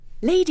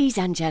Ladies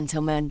and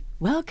gentlemen,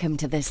 welcome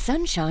to the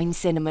Sunshine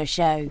Cinema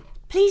Show.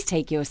 Please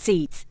take your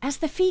seats as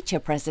the feature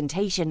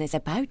presentation is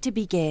about to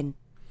begin.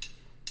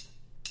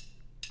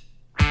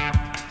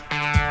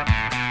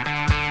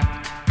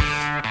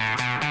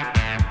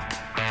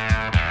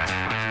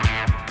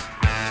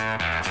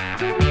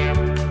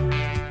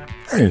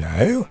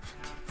 Hello,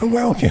 and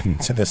welcome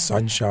to the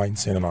Sunshine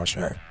Cinema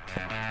Show.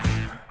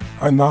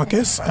 I'm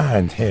Marcus,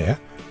 and here,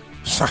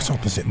 sat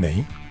opposite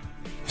me,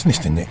 is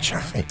Mr. Nick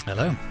Chaffee.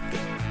 Hello,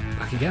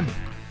 back again.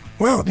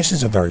 Well, this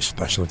is a very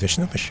special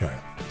edition of the show,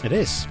 It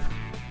is.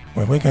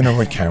 where we're going to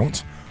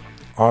recount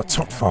our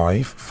top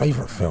 5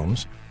 favourite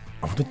films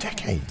of the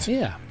decade.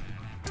 Yeah.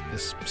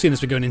 Seeing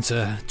as we're going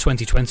into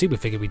 2020, we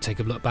figured we'd take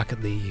a look back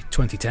at the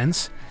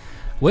 2010s,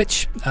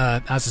 which,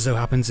 as it so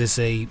happens, is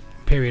a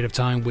period of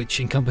time which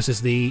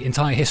encompasses the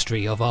entire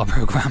history of our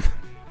programme.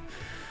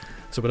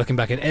 So we're looking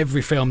back at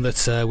every film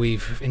that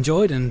we've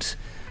enjoyed and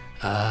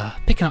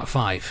picking out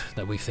 5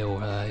 that we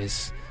feel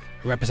is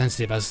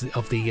representative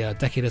of the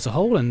decade as a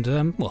whole, and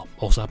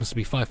also happens to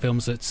be 5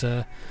 films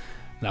that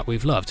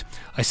we've loved.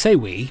 I say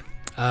we.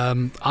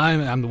 I'm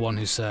the one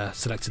who's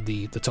selected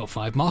the top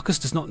 5. Marcus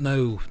does not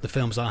know the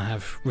films I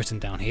have written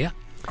down here.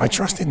 I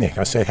trusted Nick.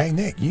 I said, hey,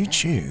 Nick, you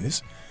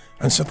choose,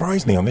 and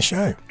surprise me on the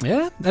show.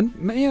 Yeah, and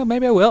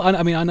maybe I will.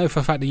 I mean, I know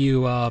for a fact that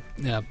you are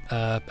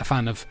a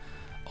fan of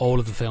all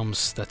of the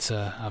films that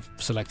I've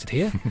selected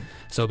here,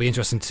 so it'll be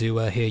interesting to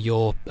hear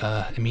your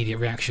immediate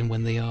reaction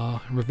when they are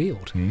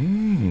revealed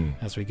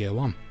as we go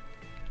on.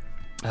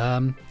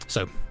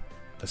 So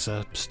let's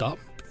start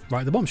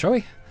right at the bottom, shall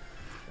we?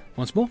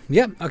 Once more?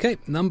 Yeah, okay.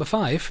 Number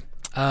 5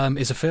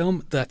 is a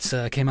film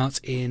that came out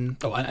in...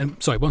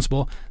 once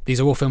more. These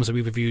are all films that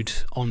we reviewed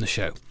on the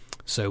show.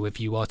 So if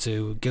you are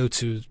to go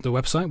to the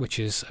website, which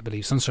is, I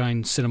believe,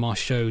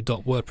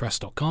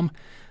 sunshinecinemashow.wordpress.com,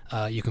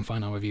 you can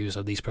find our reviews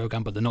of these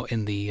programs, but they're not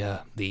in the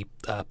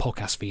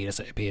podcast feed as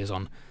it appears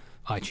on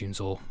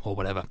iTunes or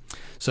whatever.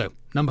 So,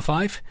 number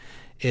 5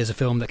 is a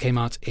film that came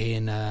out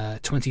in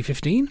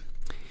 2015.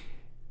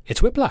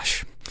 It's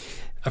Whiplash.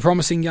 A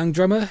promising young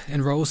drummer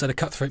enrolls at a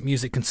cutthroat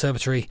music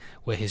conservatory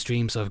where his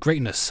dreams of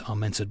greatness are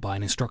mentored by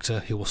an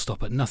instructor who will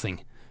stop at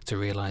nothing to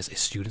realise his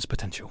student's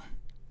potential.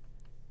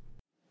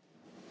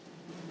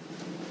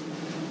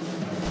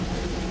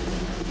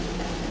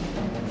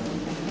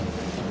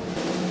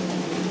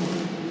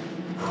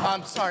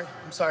 I'm sorry.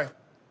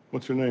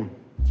 What's your name?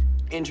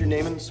 Andrew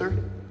Naaman, sir?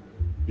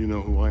 You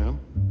know who I am?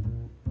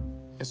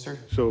 Yes, sir.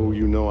 So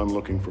you know I'm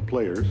looking for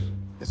players.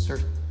 Yes, sir.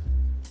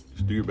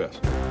 Just do your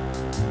best.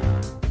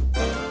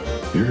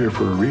 You're here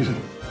for a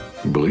reason.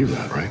 You believe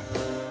that, right?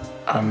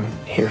 I'm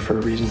here for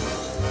a reason.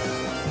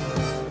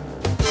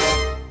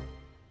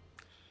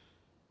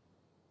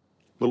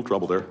 Little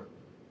trouble there.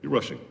 You're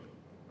rushing.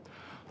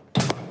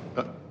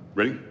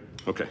 Ready?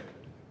 Okay.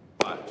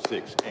 5,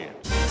 6, and...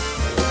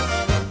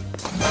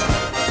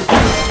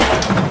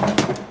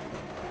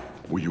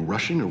 Were you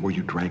rushing or were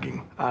you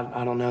dragging?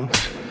 I don't know.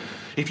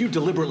 If you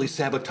deliberately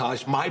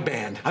sabotage my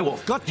band, I will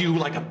gut you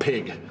like a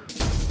pig.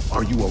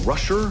 Are you a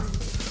rusher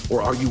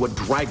or are you a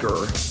dragger?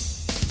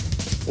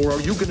 Or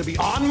are you going to be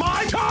on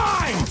my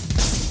time?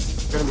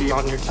 You're gonna be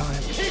on your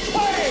time. Keep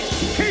playing!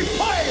 Keep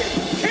playing!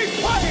 Keep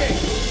playing!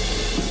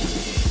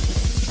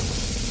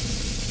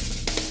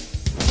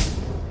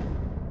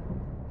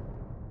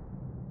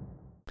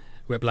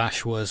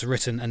 Whiplash was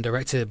written and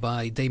directed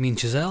by Damien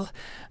Chazelle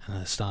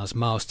and stars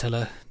Miles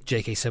Teller,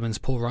 J.K. Simmons,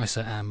 Paul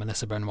Reiser and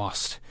Melissa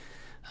Benoist.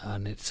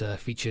 And it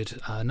featured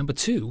number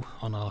 2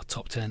 on our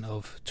top 10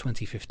 of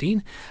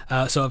 2015.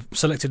 So I've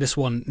selected this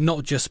one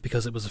not just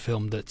because it was a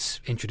film that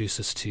introduced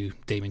us to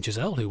Damien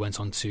Chazelle, who went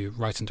on to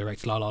write and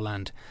direct La La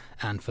Land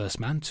and First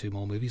Man, 2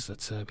 more movies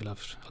that we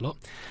loved a lot,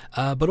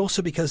 but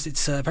also because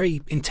it's a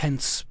very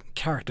intense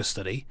character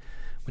study,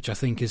 which I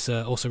think is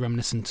also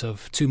reminiscent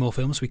of 2 more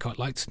films we quite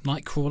liked,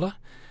 Nightcrawler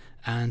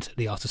and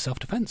The Art of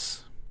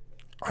Self-Defense.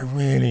 I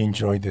really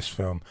enjoyed this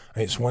film.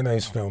 It's one of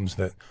those films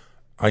that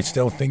I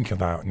still think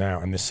about now,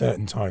 and there's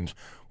certain times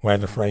where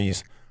the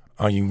phrase,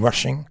 are you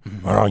rushing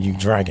or are you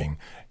dragging,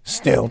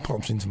 still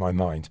pops into my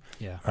mind.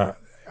 Yeah.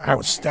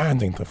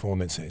 Outstanding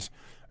performances.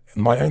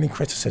 My only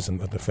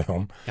criticism of the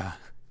film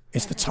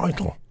is the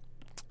title.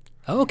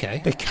 Oh,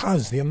 okay.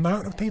 Because the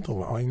amount of people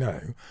that I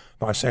know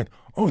that I said,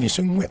 oh, you've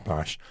seen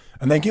Whiplash,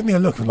 and they give me a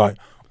look of like,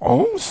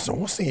 oh,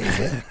 saucy, is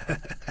it?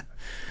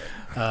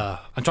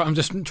 I'm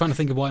just trying to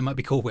think of why it might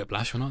be called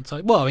Whiplash or not.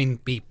 Well, I mean,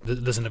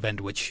 there's an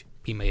event which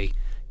he may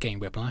gain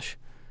whiplash,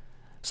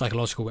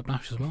 psychological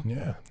whiplash as well.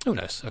 Yeah. Who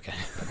knows? Okay.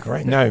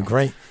 Great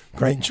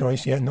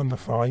choice. Yeah, number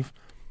 5.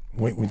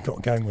 We've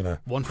got going with a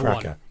one for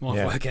cracker. one.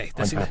 Yeah, Okay.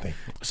 I'm happy.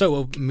 So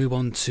we'll move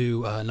on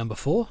to number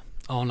 4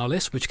 on our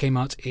list, which came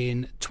out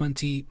in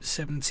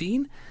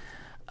 2017.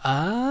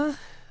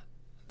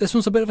 This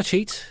one's a bit of a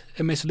cheat,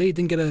 admittedly.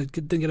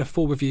 Didn't get a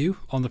full review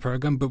on the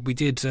program, but we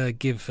did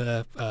give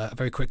a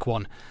very quick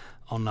one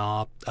on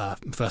our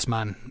First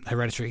Man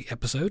Hereditary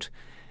episode.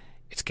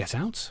 It's Get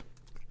Out.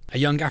 A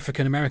young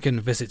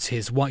African-American visits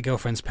his white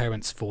girlfriend's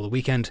parents for the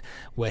weekend,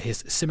 where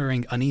his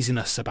simmering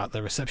uneasiness about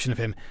the reception of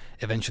him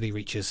eventually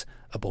reaches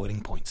a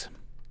boiling point.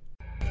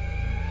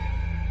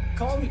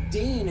 Call me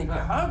Dean and you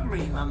hug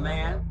me, my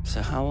man.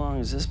 So how long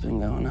has this been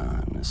going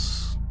on,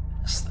 this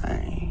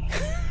thing?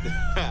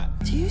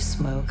 Do you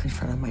smoke in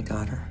front of my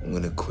daughter? I'm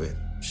gonna quit.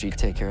 She'd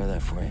take care of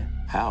that for you.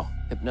 How?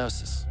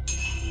 Hypnosis.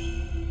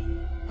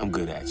 I'm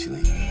good,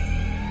 actually.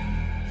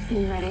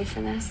 You ready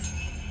for this?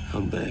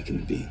 I'm back in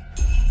the beat.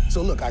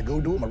 So look, I go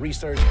do my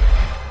research.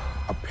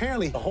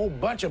 Apparently, a whole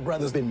bunch of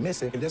brothers been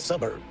missing in this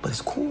suburb. But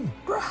it's cool.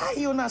 Bro, how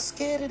you not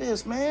scared of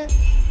this, man?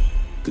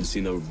 Good to see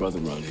another brother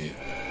around here.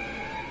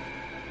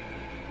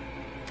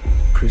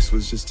 Chris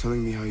was just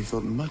telling me how he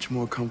felt much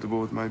more comfortable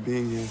with my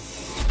being here.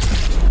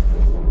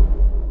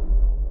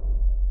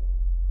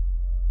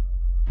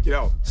 Get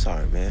out.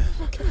 Sorry, man.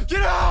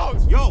 Get out!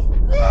 Yo!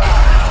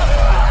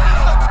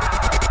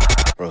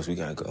 Rose, we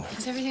gotta go.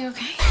 Is everything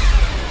okay?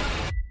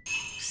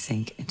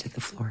 Sink into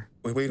the floor.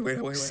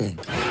 Wait.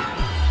 Sink.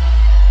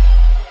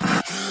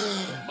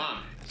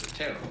 Mine is a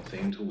terrible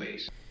thing to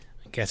waste.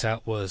 Get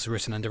Out was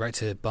written and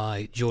directed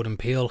by Jordan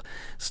Peele,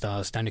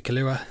 stars Daniel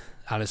Kaluuya,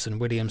 Alison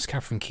Williams,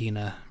 Catherine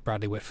Keener,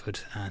 Bradley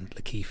Whitford, and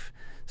Lakeith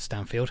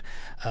Stanfield.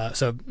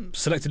 So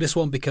selected this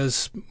one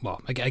because,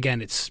 well,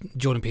 again, it's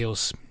Jordan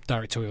Peele's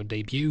directorial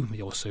debut.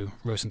 He also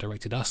wrote and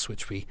directed Us,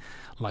 which we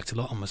liked a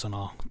lot and was on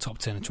our top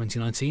 10 in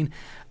 2019.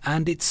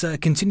 And it's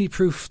continued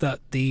proof that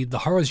the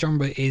horror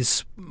genre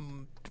is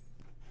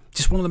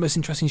just one of the most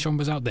interesting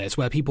genres out there. It's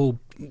where people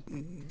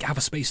have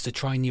a space to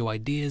try new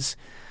ideas,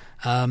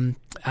 and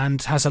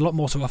has a lot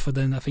more to offer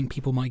than I think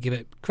people might give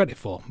it credit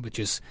for, which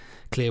is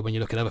clear when you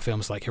look at other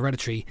films like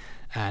Hereditary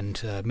and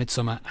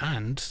Midsommar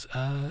and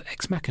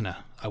Ex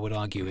Machina, I would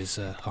argue, is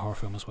a horror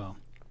film as well.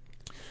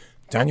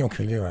 Daniel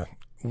Kaluuya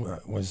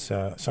was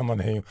someone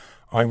who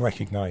I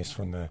recognised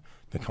from the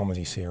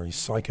comedy series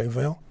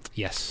Psychoville.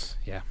 Yes,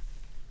 yeah.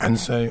 And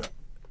so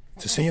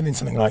to see him in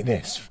something like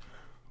this,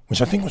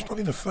 which I think was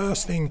probably the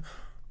first thing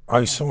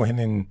I saw him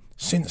in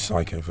since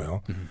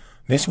Psychoville,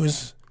 this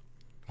was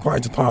quite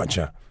a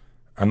departure.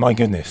 And my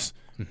goodness,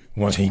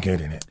 was he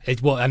good in it.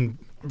 And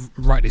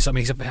rightly so. I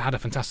mean, he's had a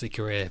fantastic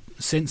career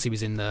since he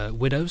was in The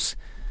Widows,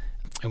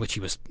 in which he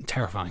was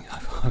terrifying,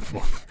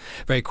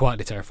 very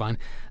quietly terrifying,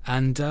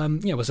 and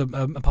was a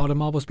part of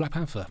Marvel's Black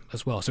Panther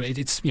as well. So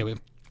it's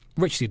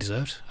richly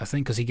deserved, I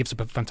think, because he gives a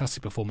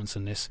fantastic performance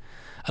in this,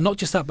 and not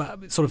just that,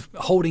 but sort of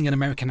holding an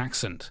American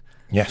accent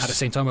at the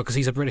same time, because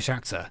he's a British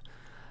actor,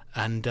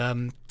 and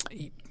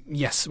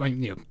yes, I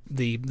mean,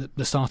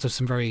 the start of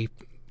some very,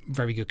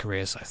 very good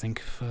careers, I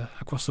think,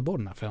 across the board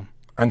in that film.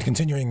 And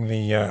continuing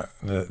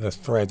the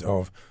thread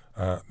of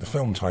the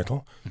film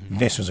title,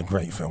 this was a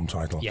great film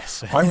title.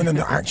 Yes. I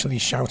remember actually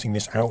shouting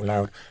this out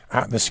loud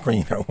at the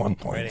screen at one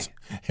point. Really?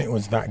 It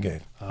was that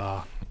good.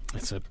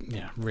 It's a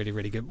really,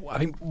 really good. I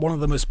think one of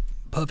the most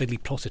perfectly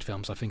plotted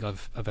films I think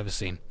I've ever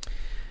seen.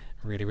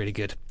 Really, really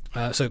good.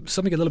 So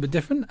something a little bit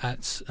different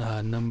at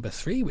number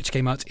 3, which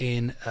came out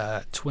in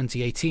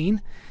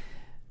 2018,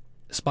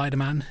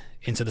 Spider-Man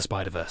Into the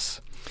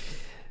Spider-Verse.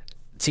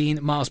 Teen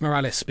Miles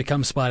Morales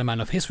becomes Spider-Man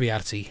of his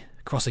reality,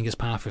 crossing his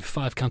path with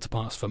 5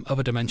 counterparts from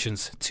other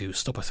dimensions to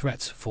stop a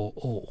threat for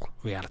all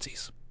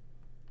realities.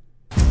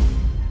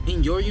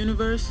 In your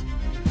universe,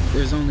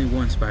 there's only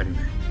one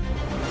Spider-Man.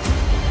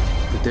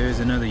 But there is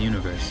another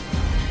universe.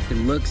 It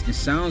looks and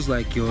sounds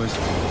like yours,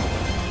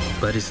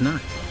 but it's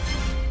not.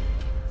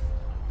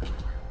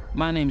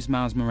 My name's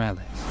Miles Morales.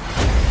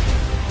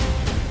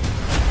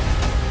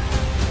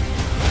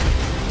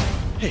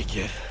 Hey,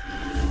 kid.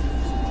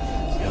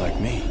 You're like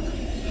me.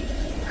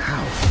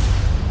 How?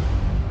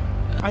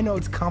 I know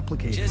it's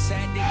complicated. You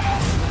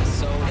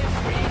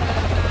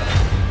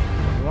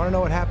want to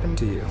know what happened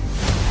to you?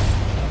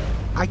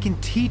 I can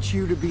teach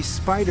you to be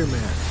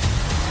Spider-Man.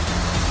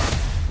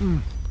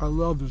 I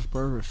love this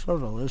burger. It's so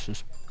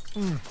delicious.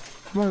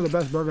 One of the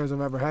best burgers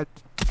I've ever had.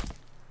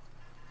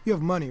 You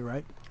have money,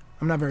 right?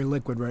 I'm not very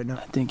liquid right now.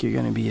 I think you're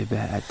gonna be a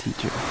bad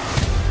teacher.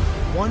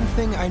 One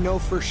thing I know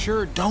for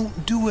sure,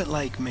 don't do it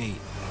like me.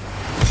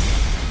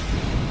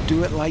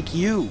 Do it like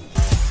you.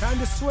 Time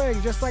to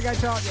swing, just like I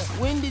taught you.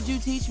 When did you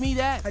teach me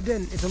that? I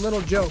didn't. It's a little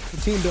joke for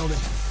team building.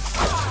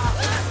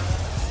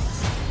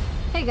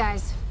 Hey,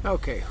 guys.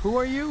 Okay, who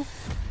are you?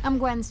 I'm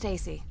Gwen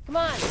Stacy. Come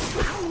on.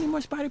 How many more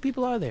spider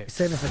people are there?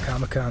 Save us a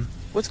Comic-Con.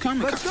 What's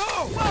Comic-Con? Let's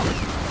go!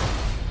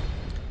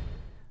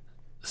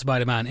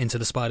 Spider-Man Into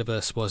the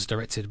Spider-Verse was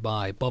directed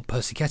by Bob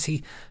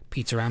Persichetti,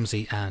 Peter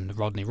Ramsey and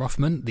Rodney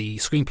Rothman. The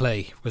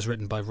screenplay was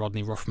written by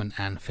Rodney Rothman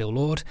and Phil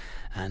Lord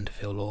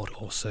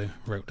also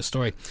wrote the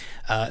story.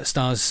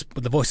 Stars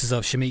with the voices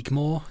of Shameik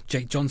Moore,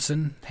 Jake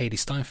Johnson, Hailee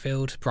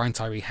Steinfeld, Brian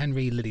Tyree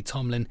Henry, Lily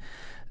Tomlin,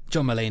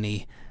 John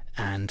Mulaney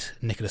and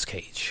Nicolas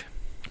Cage.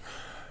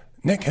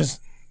 Nick has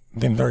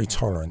been very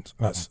tolerant.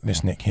 That's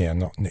this Nick here,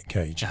 not Nick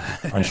Cage.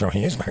 I'm sure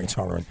he is very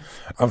tolerant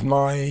of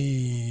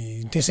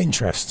my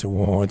disinterest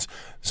towards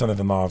some of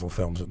the Marvel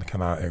films that have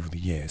come out over the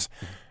years.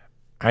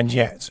 And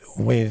yet,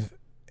 with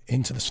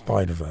Into the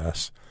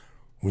Spider-Verse,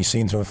 we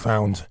seem to have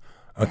found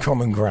a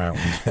common ground,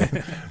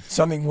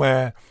 something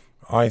where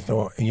I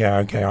thought, yeah,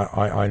 okay,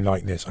 I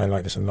like this. I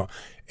like this a lot.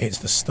 It's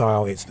the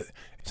style. It's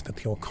the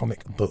pure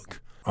comic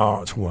book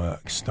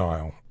artwork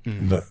style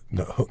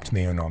that hooked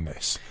me in on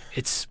this.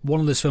 It's one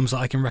of those films that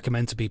I can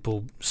recommend to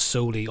people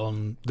solely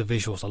on the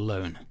visuals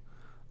alone.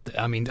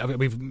 I mean,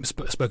 we've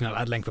spoken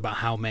at length about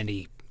how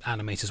many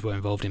animators were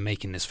involved in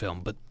making this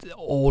film, but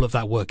all of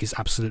that work is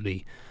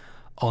absolutely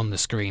on the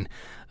screen.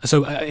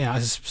 So,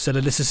 as I said,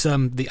 this is I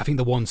think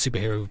the one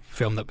superhero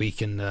film that we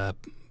can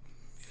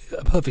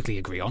perfectly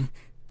agree on.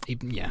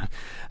 Yeah,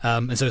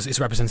 and so it's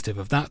representative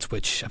of that,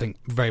 which I think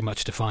very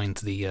much defined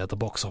the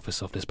box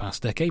office of this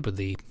past decade with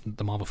the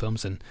Marvel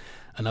films and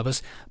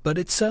others. But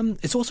it's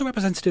also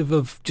representative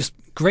of just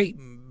great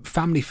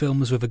family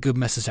films with a good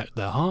message at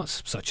their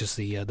heart, such as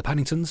the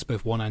Paddingtons,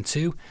 both 1 and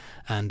 2,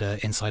 and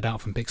Inside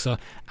Out from Pixar,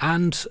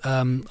 and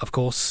of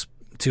course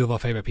two of our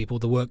favourite people,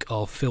 the work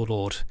of Phil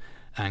Lord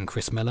and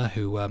Chris Miller,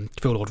 who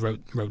Phil Lord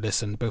wrote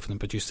this and both of them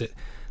produced it,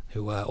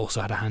 who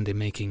also had a hand in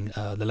making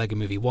the Lego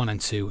Movie 1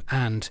 and 2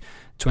 and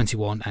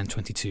 21 and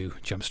 22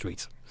 Jump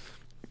Street.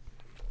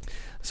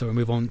 So we'll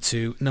move on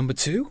to number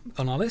 2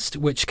 on our list,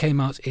 which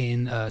came out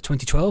in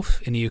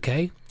 2012 in the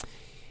UK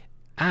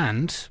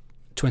and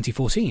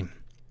 2014,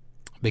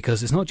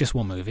 because it's not just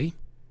one movie,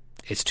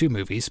 it's 2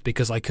 movies,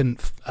 because I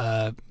couldn't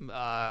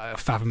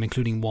fathom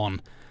including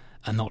one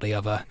and not the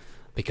other,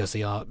 because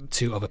they are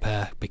 2 of a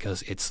pair,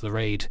 because it's The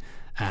Raid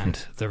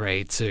and The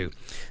Raid 2.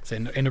 So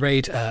in The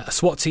Raid, a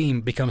SWAT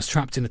team becomes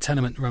trapped in a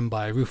tenement run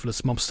by a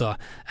ruthless mobster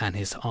and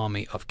his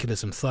army of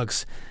killers and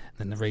thugs.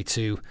 Then The Raid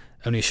 2,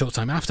 only a short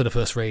time after the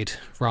first raid,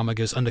 Rama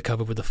goes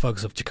undercover with the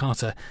thugs of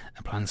Jakarta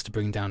and plans to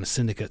bring down the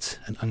syndicate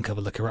and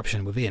uncover the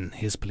corruption within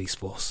his police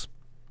force.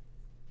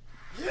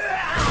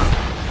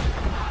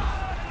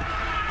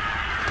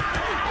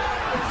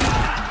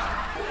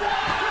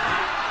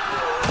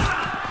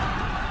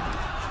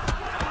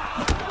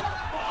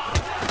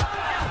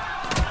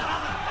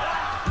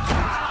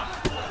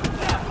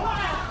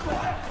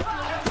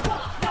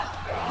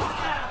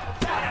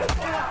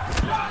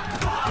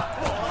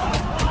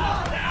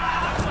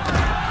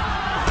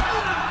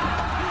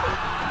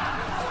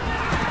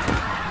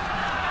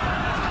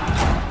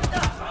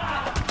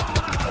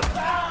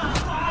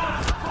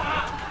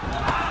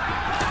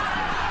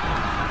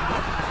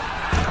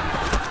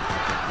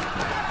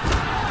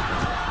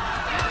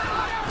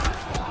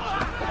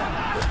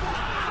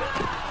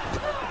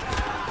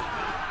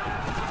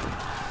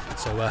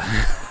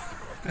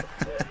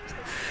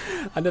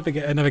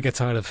 I never get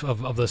tired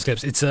of those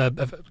clips. It's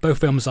both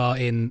films are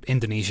in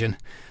Indonesian,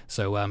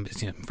 so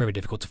it's very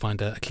difficult to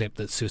find a clip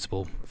that's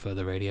suitable for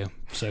the radio.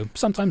 So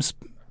sometimes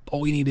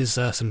all you need is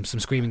some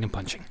screaming and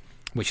punching,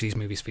 which these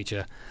movies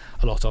feature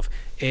a lot of.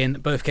 In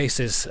both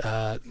cases,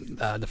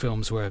 the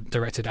films were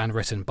directed and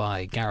written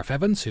by Gareth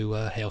Evans, who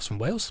hails from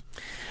Wales,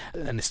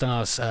 and it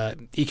stars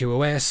Iko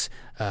Uwais,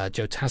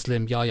 Joe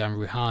Taslim, Yayan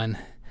Ruhian,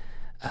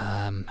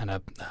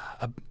 and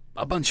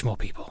a bunch more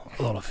people.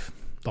 A lot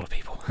of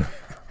people.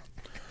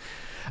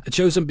 I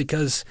chose them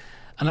because,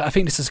 and I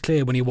think this is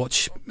clear when you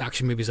watch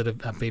action movies that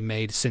have been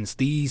made since,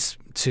 these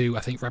 2, I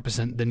think,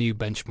 represent the new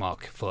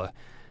benchmark for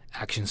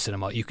action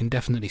cinema. You can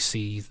definitely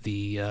see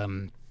the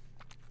and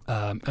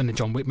the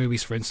John Wick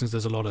movies, for instance,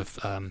 there's a lot of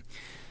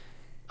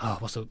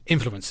what's the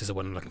influence is the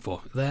one I'm looking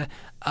for there,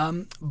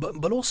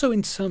 but also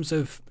in terms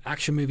of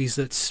action movies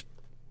that's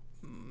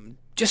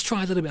just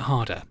try a little bit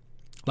harder,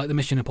 like the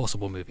Mission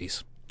Impossible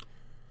movies.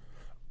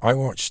 I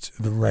watched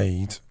The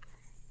Raid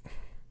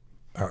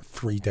about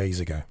 3 days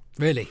ago.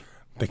 Really?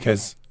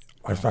 Because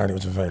I found it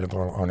was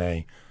available on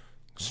a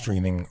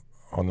streaming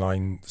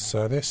online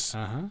service,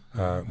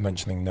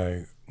 mentioning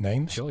no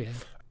names. Sure, yeah.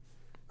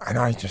 And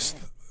I just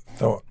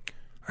thought,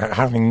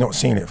 having not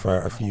seen it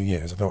for a few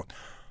years, I thought,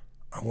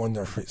 I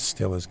wonder if it's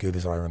still as good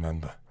as I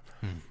remember.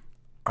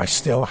 I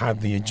still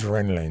had the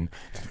adrenaline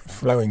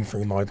flowing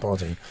through my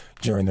body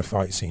during the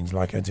fight scenes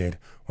like I did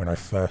when I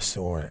first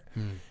saw it.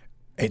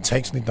 It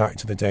takes me back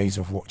to the days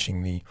of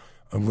watching the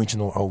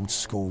original old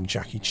school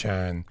Jackie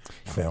Chan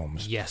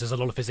films. Yes, there's a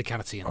lot of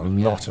physicality in them.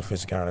 A lot of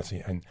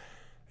physicality, and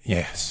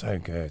yeah, so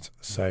good,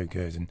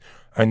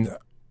 and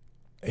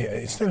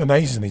it still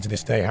amazes me to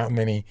this day how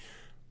many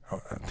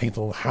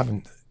people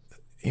haven't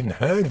even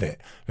heard of it,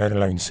 let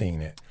alone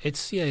seen it.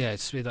 It's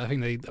It's I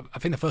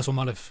think the first one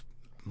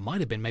might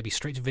have been maybe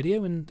straight to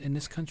video in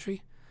this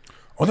country.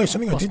 Although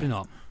something possibly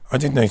I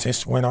did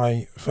notice when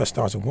I first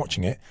started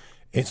watching it,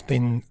 it's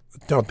been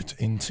dubbed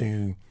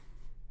into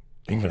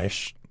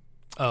English.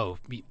 Oh,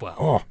 well.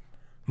 Oh,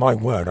 my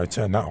word, I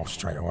turned that off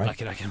straight away. I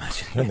can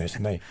imagine. Goodness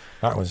me,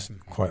 that was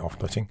quite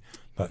off-putting.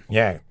 But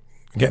yeah,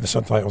 get the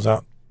subtitles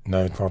up,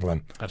 no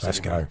problem. Absolutely. Let's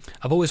go.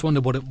 I've always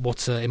wondered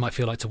what it might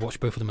feel like to watch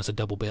both of them as a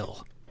double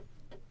bill.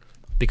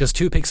 Because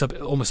 2 picks up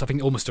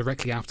almost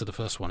directly after the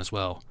first one as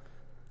well.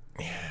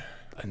 Yeah.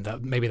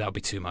 And maybe that would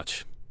be too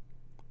much.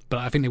 But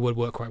I think they would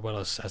work quite well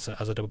as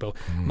a double bill.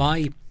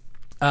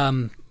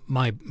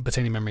 My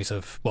pertaining memories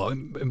of,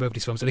 in both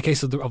these films, in the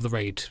case of the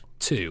Raid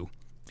 2,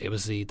 it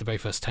was the very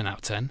first 10 out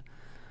of 10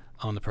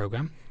 on the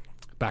programme.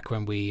 back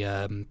when we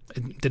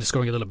did the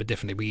scoring a little bit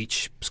differently. We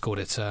each scored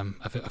it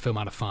a film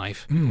out of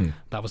 5.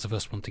 That was the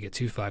first one to get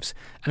 2 5s.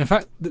 And in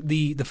fact,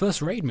 the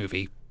first Raid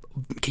movie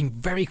came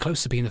very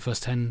close to being the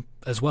first 10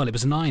 as well. It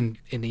was a 9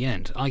 in the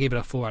end. I gave it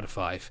a 4 out of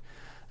 5.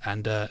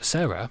 And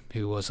Sarah,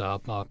 who was the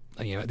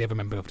other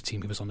member of the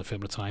team who was on the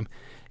film at the time,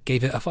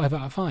 gave it a 5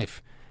 out of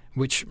 5,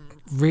 which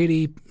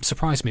really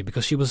surprised me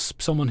because she was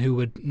someone who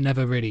would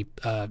never really,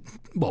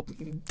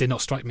 did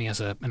not strike me as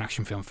an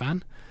action film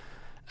fan.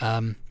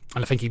 And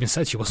I think he even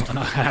said she wasn't an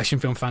action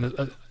film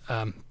fan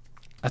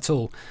at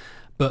all.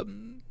 But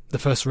the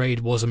first Raid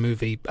was a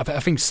movie, I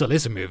think still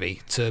is a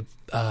movie, to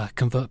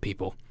convert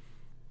people,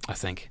 I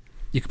think.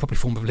 You could probably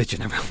form a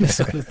religion around this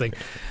sort of thing.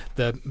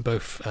 They're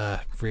both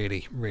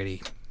really,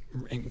 really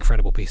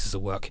incredible pieces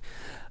of work.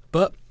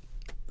 But,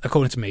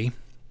 according to me,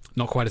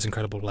 not quite as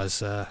incredible as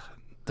the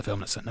film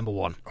that's at number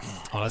 1.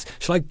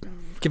 Shall I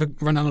give a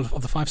rundown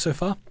of the 5 so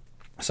far?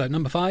 So,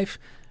 number 5,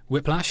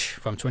 Whiplash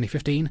from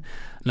 2015.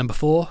 Number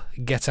 4,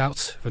 Get Out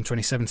from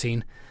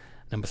 2017.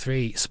 Number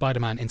 3,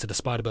 Spider-Man Into the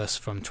Spider-Verse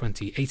from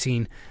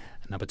 2018.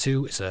 Number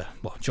 2 is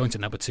joint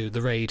at number 2,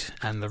 The Raid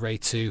and The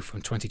Raid 2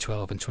 from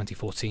 2012 and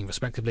 2014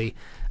 respectively.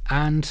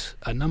 And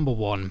at number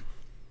 1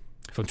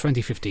 from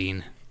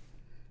 2015,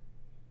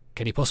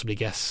 can you possibly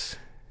guess?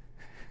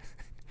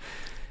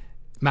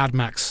 Mad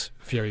Max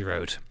Fury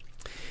Road.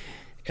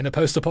 In a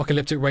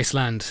post-apocalyptic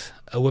wasteland,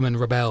 a woman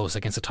rebels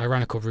against a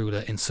tyrannical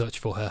ruler in search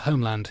for her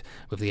homeland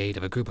with the aid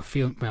of a group of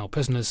female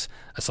prisoners,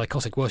 a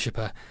psychotic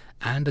worshipper,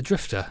 and a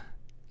drifter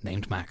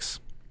named Max.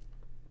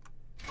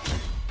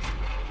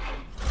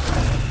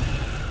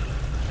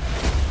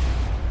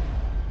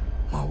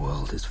 My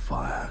world is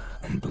fire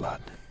and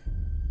blood.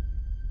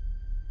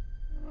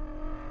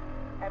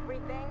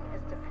 Everything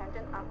is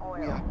dependent on oil.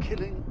 We are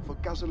killing for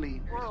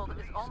gasoline. The world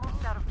is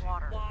almost out of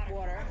water.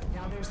 Water.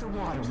 Now there's the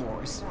water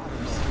wars.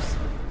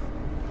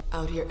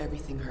 Out here,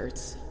 everything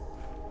hurts.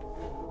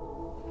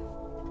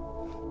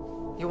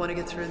 You want to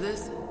get through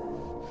this?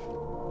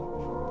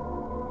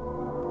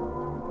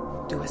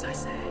 Do as I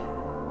say.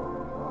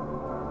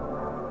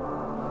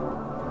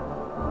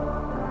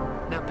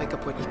 Now pick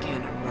up what you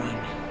can and run.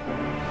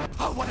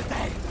 Oh, what a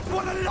day!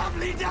 What a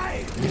lovely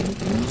day!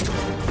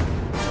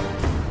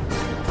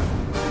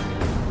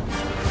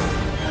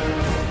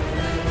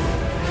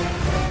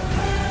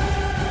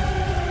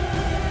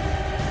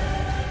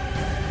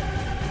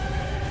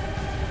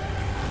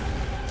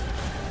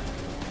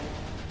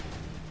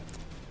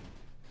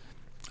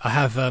 I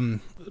have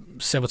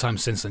several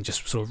times since then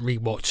just sort of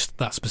rewatched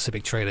that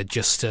specific trailer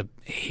just to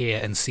hear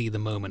and see the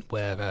moment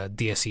where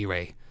Dies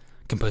Irae,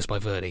 composed by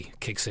Verdi,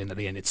 kicks in at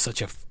the end. It's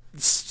such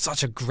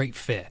a great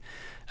fit,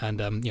 and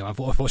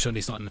unfortunately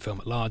it's not in the film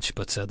at large,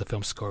 but the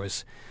film score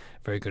is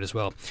very good as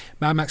well.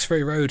 Mad Max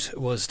Fury Road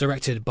was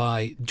directed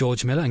by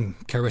George Miller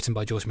and co-written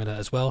by George Miller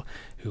as well,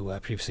 who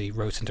previously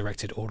wrote and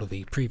directed all of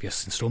the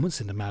previous installments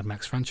in the Mad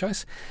Max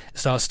franchise. It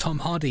stars Tom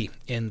Hardy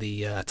in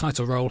the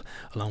title role,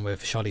 along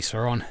with Charlize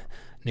Theron,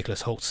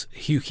 Nicholas Holt's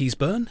Hugh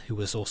Keays-Byrne, who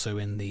was also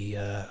in the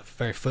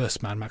very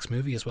first Mad Max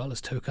movie as well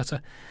as Toe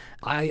Cutter.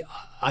 I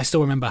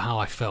still remember how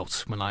I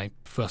felt when I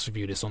first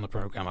reviewed this on the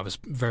programme. I was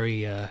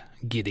very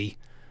giddy,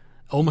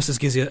 almost as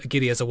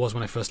giddy as I was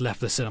when I first left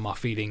the cinema,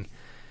 feeling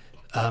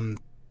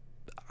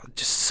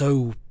just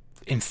so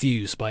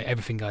enthused by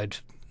everything I'd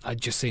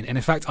just seen. And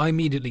in fact, I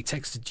immediately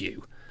texted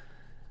you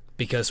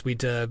because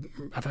we'd, I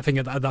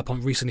think at that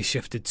point, recently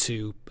shifted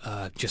to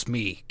just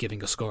me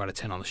giving a score out of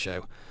 10 on the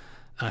show.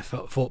 And I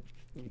thought,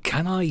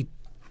 am I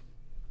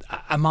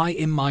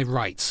within my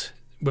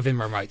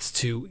rights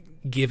to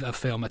give a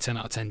film a 10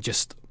 out of 10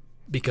 just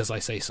because I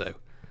say so?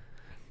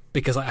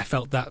 Because I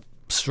felt that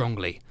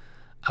strongly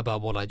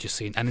about what I'd just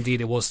seen. And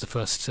indeed, it was the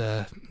first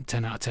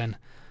 10 out of 10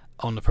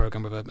 on the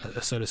programme with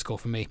a solo score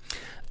for me.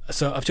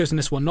 So I've chosen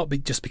this one not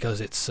just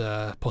because it's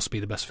possibly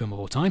the best film of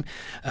all time,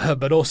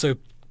 but also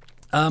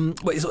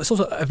it's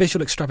also a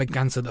visual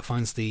extravaganza that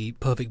finds the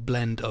perfect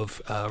blend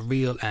of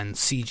real and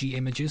CG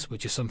images,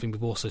 which is something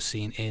we've also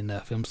seen in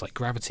films like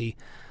Gravity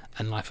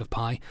and Life of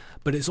Pi.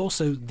 But it's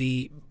also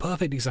the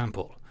perfect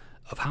example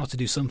of how to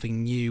do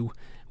something new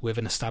with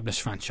an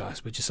established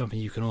franchise, which is something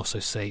you can also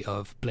say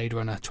of Blade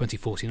Runner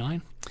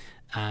 2049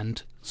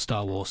 and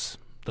Star Wars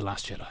The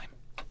Last Jedi.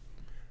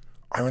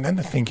 I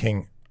remember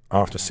thinking,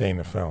 after seeing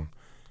the film,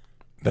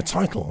 the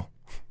title,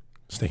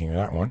 sticking with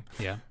that one,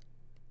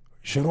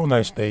 should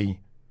almost be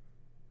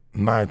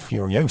Mad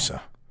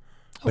Furiosa,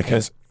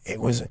 because it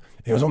was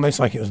almost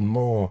like it was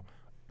more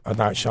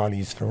about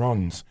Charlize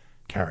Theron's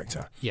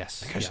character.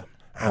 Yes.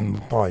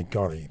 And by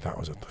golly, that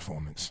was a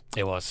performance.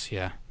 It was,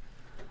 yeah.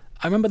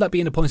 I remember that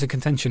being a point of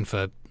contention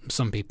for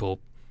some people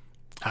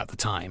at the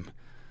time.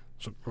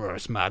 So,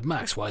 it's Mad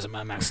Max. Why isn't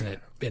Mad Max in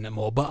it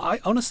more? But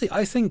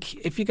I think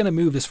if you're going to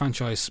move this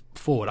franchise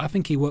forward, I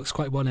think he works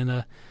quite well in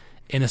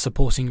a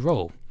supporting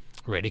role,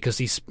 really, because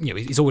he's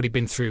already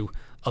been through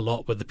a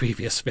lot with the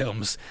previous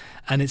films,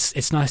 and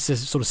it's nice to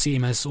sort of see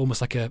him as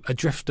almost like a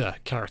drifter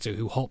character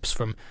who hops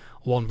from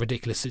one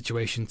ridiculous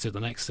situation to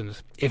the next.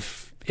 And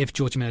if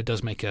George Miller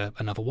does make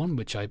another one,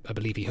 which I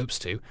believe he hopes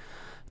to,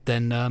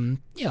 then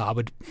I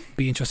would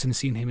be interested in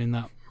seeing him in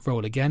that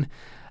role again.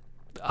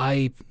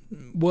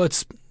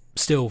 Words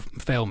still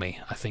fail me,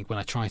 I think, when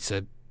I try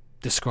to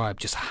describe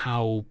just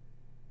how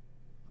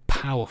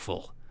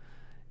powerful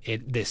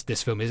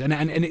this film is, and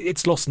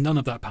it's lost none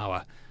of that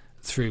power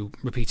through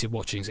repeated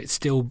watchings. It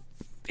still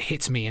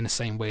hits me in the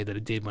same way that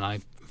it did when I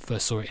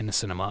first saw it in the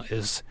cinema.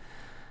 Is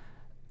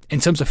in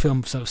terms of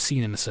films I've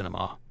seen in the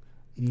cinema,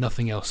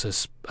 nothing else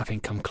has, I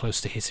think, come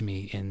close to hitting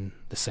me in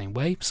the same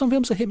way. Some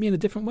films have hit me in a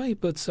different way,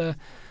 but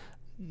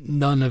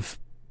none have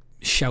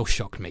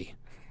shell-shocked me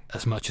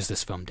as much as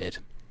this film did.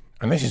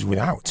 And this is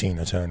without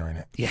Tina Turner in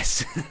it.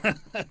 Yes.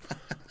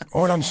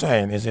 All I'm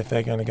saying is, if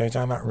they're going to go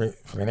down that route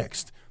for the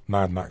next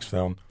Mad Max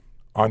film,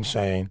 I'm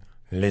saying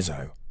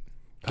Lizzo.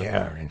 Get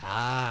her in.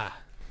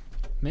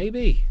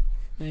 Maybe.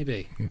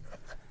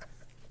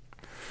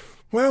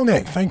 Well,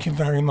 Nick, thank you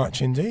very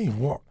much indeed.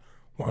 What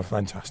a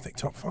fantastic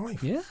top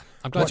 5. Yeah,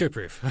 I'm glad you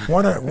approve.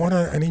 what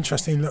an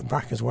interesting look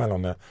back as well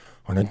on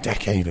a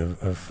decade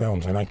of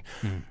films. And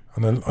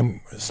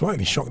I'm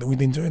slightly shocked that we've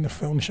been doing a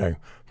film show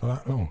for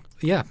that long.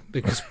 Yeah,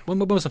 because when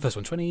was the first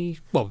one?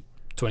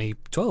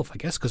 2012, I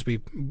guess, because we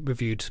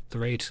reviewed The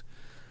Raid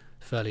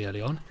fairly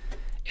early on.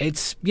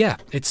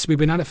 We've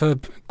been at it for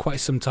quite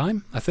some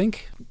time, I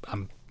think.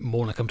 I'm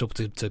more than comfortable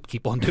to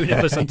keep on doing it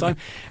for some time.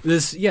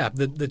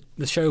 The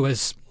show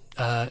has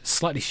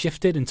slightly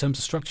shifted in terms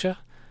of structure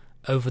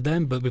over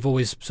them, but we've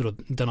always sort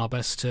of done our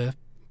best to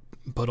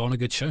put on a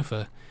good show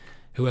for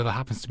whoever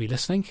happens to be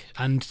listening,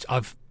 and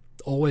I've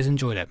always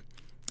enjoyed it.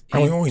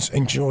 And we always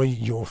enjoy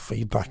your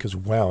feedback as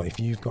well. If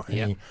you've got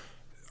any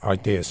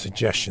ideas,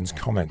 suggestions,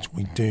 comments,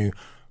 we do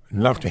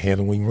love to hear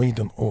them. We read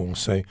them all,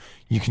 so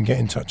you can get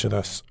in touch with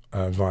us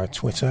via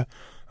Twitter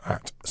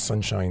at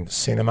Sunshine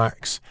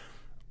Cinemax.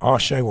 Our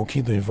show will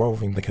keep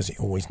evolving because it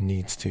always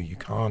needs to. You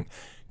can't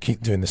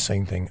keep doing the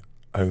same thing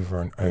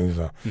over and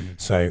over.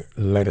 So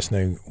let us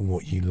know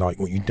what you like,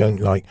 what you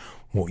don't like,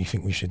 what you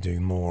think we should do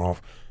more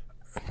of.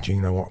 And do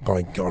you know what?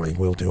 By golly,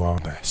 we'll do our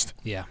best.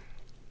 Yeah.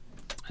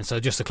 And so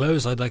just to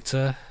close, I'd like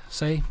to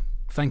say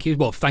thank you.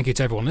 Well, thank you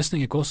to everyone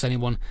listening, of course,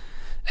 anyone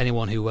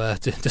who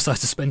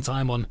decides to spend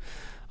time on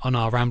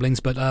our ramblings.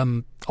 But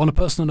on a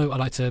personal note, I'd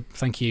like to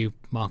thank you,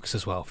 Marcus,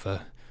 as well,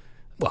 for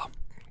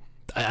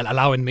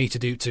allowing me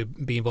to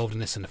be involved in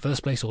this in the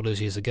first place all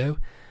those years ago,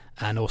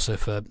 and also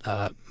for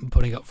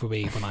putting up for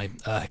me when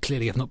I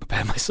clearly have not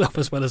prepared myself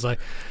as well as I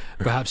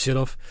perhaps should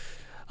have.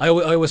 I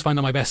always find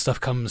that my best stuff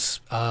comes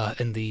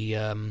in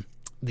the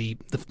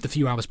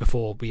few hours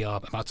before we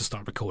are about to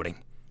start recording.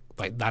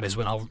 Like, that is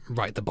when I'll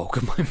write the bulk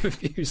of my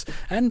reviews,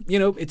 and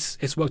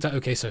it's worked out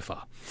okay so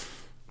far.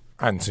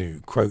 And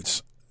to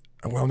quote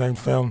a well-known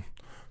film,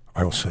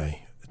 I will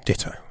say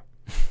ditto.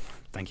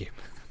 Thank you.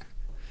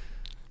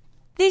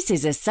 This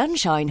is a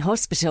Sunshine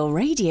Hospital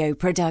radio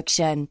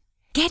production.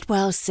 Get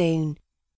well soon.